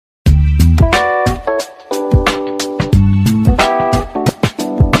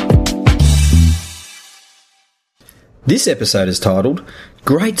This episode is titled,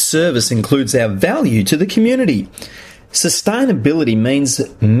 Great Service Includes Our Value to the Community. Sustainability means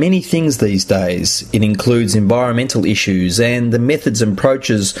many things these days. It includes environmental issues and the methods and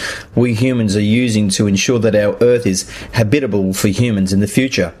approaches we humans are using to ensure that our Earth is habitable for humans in the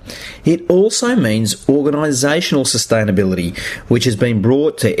future. It also means organisational sustainability, which has been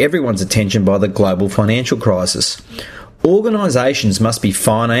brought to everyone's attention by the global financial crisis. Organisations must be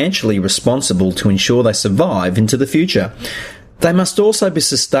financially responsible to ensure they survive into the future. They must also be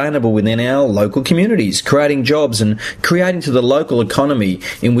sustainable within our local communities, creating jobs and creating to the local economy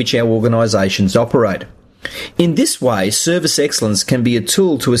in which our organisations operate. In this way, service excellence can be a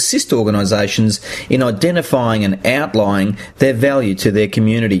tool to assist organisations in identifying and outlining their value to their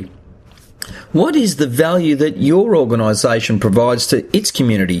community. What is the value that your organisation provides to its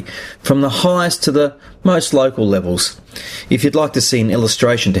community, from the highest to the most local levels? If you'd like to see an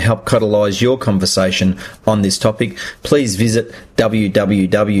illustration to help catalyse your conversation on this topic, please visit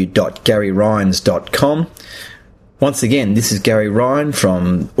www.garryryans.com. Once again, this is Gary Ryan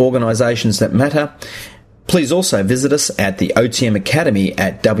from Organisations That Matter. Please also visit us at the OTM Academy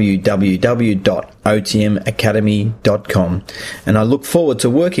at www.otmacademy.com. And I look forward to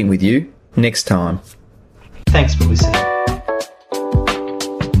working with you next time. Thanks for listening.